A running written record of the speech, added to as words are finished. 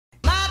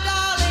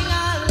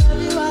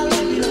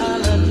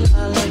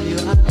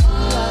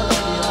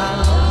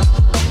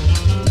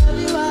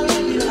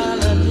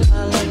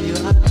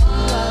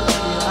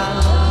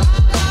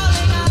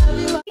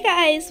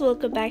guys,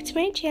 welcome back to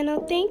my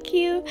channel. Thank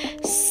you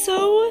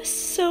so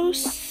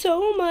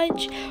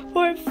much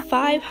for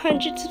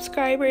 500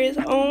 subscribers.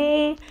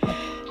 Oh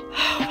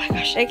my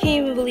gosh, I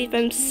can't even believe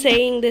I'm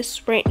saying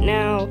this right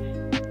now.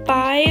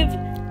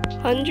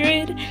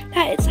 500,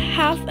 that is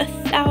half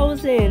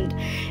 1,000,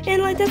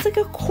 and like that's like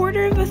a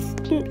quarter of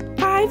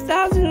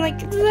 5,000.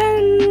 like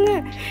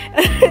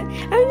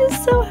I'm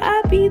just so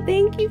happy.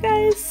 Thank you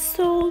guys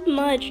so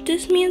much.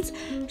 This means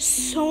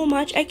so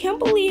much. I can't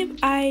believe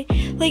I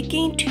like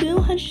gained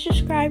 200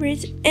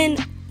 subscribers in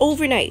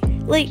overnight.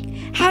 Like,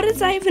 how does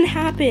that even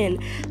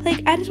happen?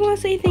 Like, I just want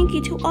to say thank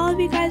you to all of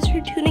you guys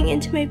for tuning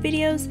into my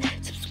videos,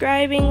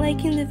 subscribing,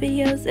 liking the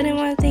videos, and I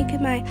want to thank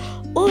my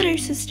older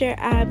sister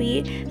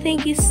Abby.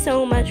 Thank you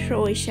so much for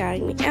always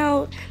shouting me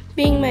out,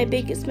 being my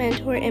biggest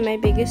mentor and my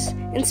biggest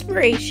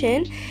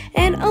inspiration.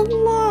 And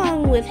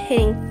along with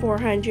hitting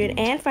 400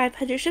 and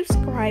 500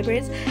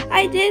 subscribers,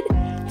 I did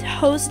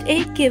host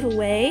a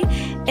giveaway,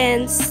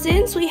 and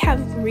since we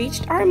have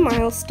reached our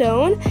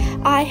milestone,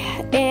 I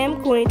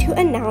am going to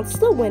announce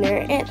the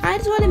winner. And I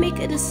just want to make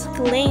a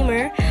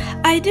disclaimer,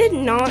 I did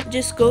not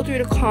just go through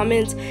the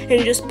comments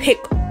and just pick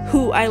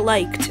who I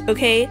liked,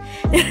 okay?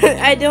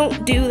 I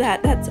don't do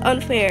that. That's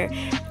unfair.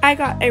 I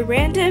got a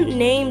random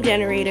name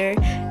generator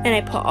and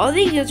I put all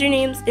the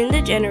usernames in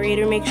the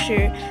generator, make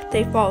sure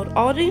they followed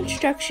all the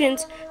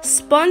instructions,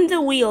 spun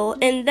the wheel,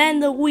 and then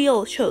the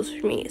wheel chose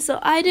for me. So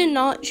I did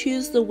not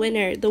choose the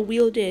winner, the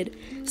wheel did.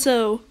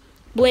 So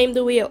blame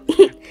the wheel.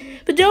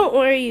 But don't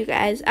worry, you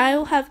guys, I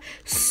will have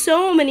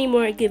so many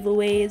more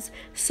giveaways,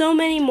 so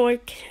many more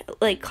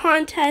like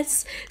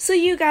contests, so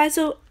you guys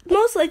will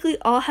most likely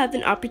all have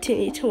an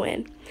opportunity to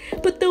win.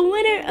 But the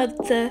winner of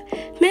the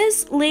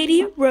Miss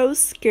Lady Rose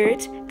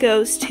skirt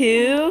goes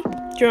to,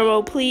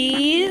 drumroll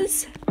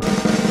please,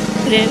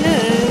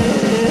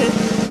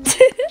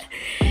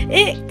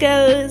 it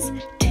goes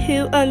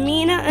to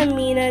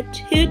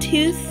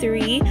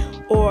Amina223,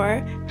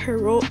 or her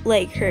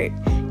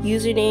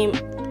username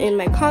in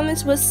my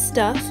comments was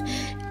stuff.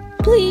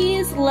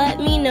 Please let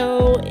me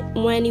know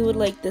when you would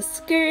like the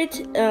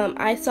skirt.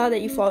 I saw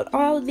that you followed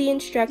all of the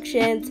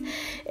instructions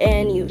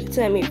and you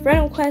sent me a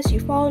friend request, you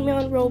followed me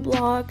on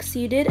Roblox,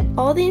 you did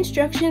all the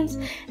instructions,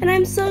 and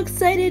I'm so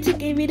excited to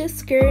give you the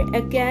skirt.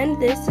 Again,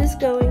 this is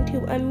going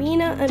to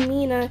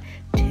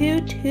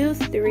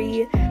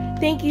Amina223.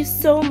 Thank you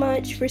so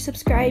much for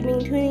subscribing,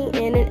 tuning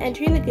in, and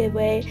entering the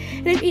giveaway.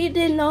 And if you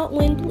did not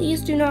win,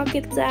 please do not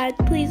get sad.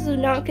 Please do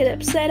not get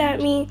upset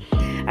at me.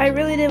 I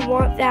really didn't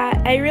want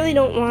that. I really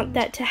don't want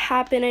that to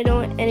happen. I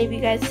don't want any of you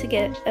guys to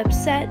get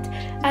upset.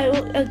 I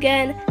will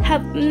again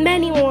have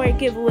many more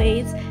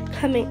giveaways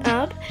coming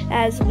up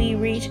as we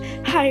reach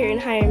higher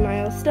and higher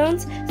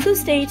milestones. So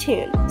stay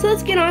tuned. So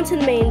let's get on to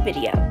the main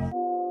video.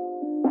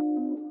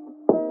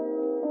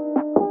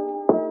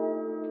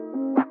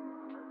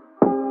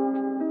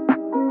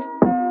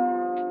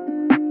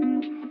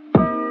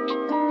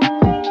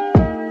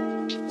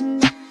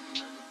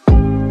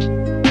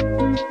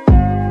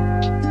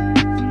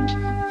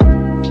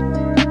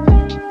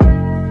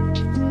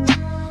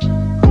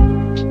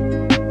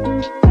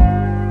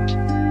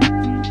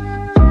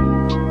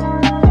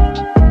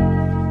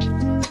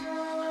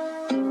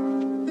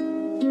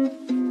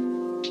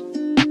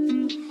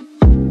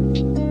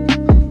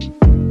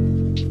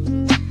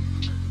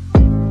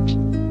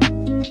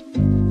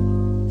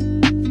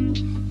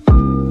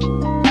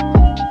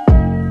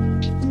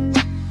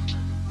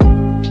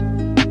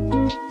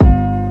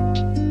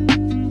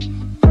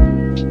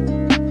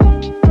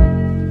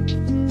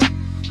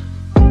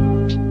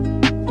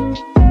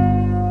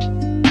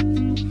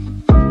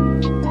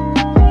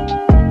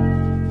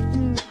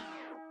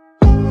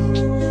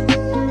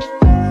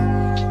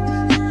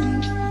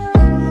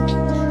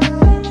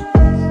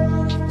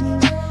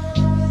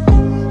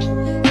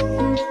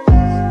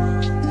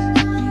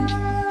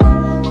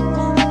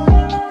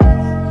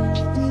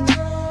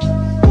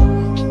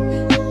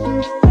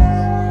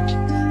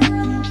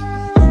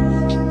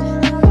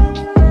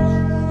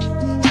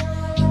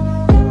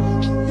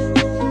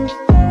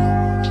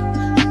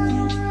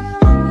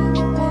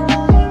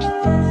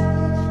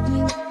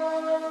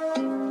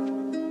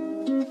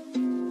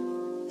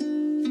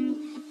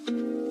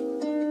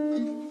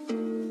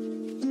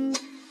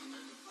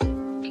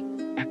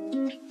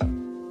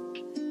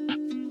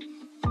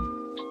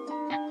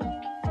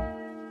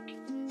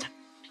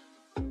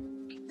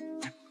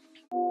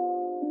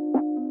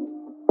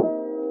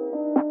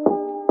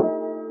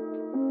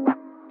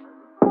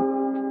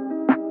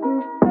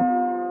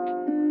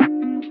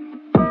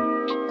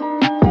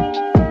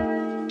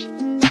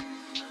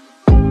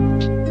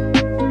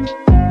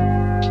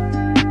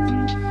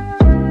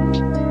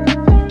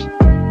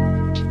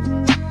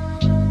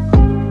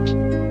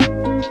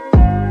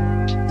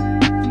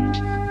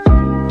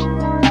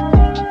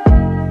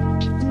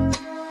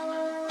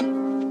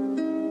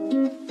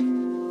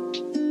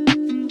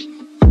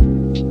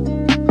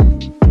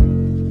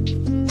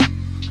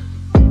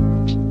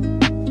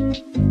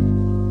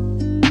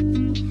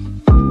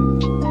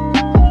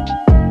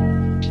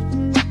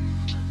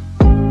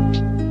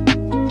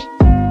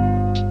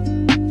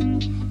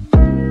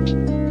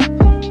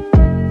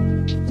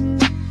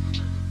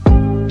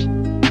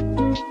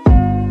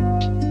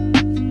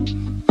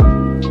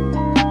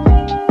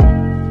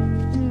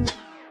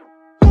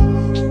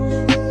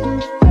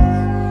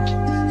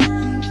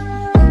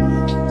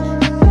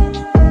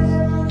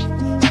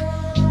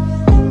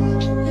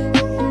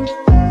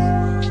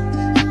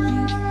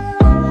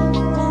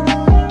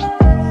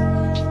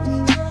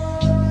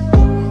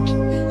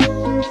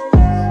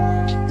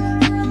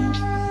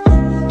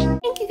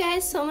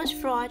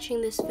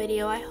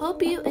 video. I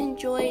hope you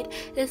enjoyed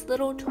this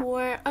little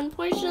tour.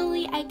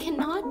 Unfortunately, I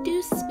cannot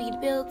do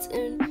speed builds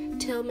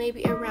until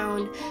maybe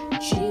around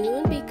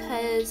June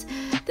because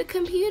the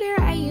computer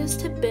I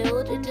used to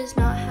build, it does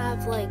not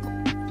have like,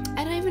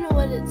 I don't even know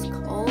what it's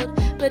called,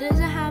 but it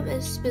doesn't have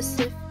a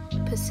specific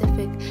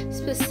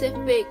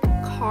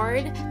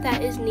card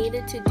that is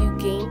needed to do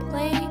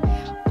gameplay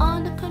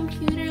on the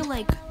computer,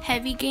 like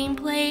heavy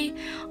gameplay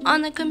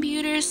on the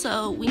computer,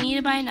 so we need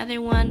to buy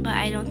another one, but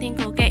I don't think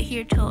it'll get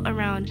here till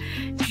around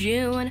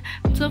June.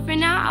 So for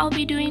now, I'll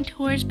be doing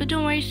tours, but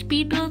don't worry,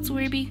 speed builds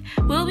will be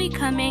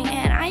coming,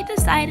 and I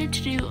decided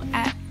to do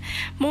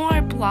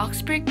more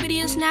Bloxburg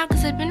videos now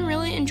because I've been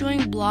really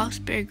enjoying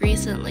Bloxburg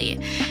recently,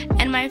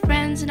 and my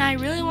friends and I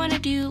really want to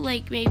do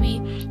like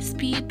maybe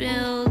speed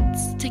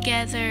builds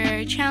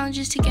together,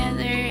 challenges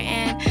together,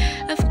 and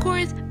of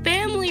course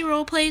family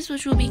role plays,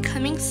 which will be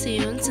coming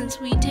soon since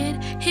we did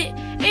hit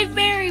a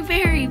very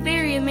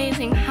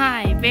amazing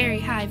very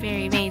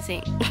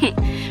amazing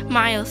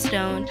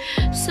milestone.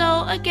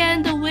 So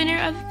again, the winner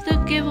of the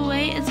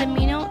giveaway is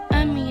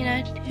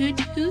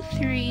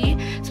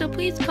Amina223, so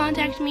please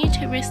contact me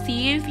to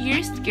receive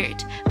your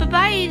skirt.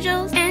 Bye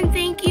angels, and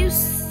thank you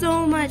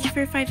so much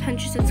for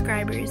 500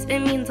 subscribers. It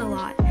means a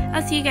lot.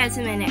 I'll see you guys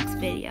in my next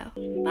video.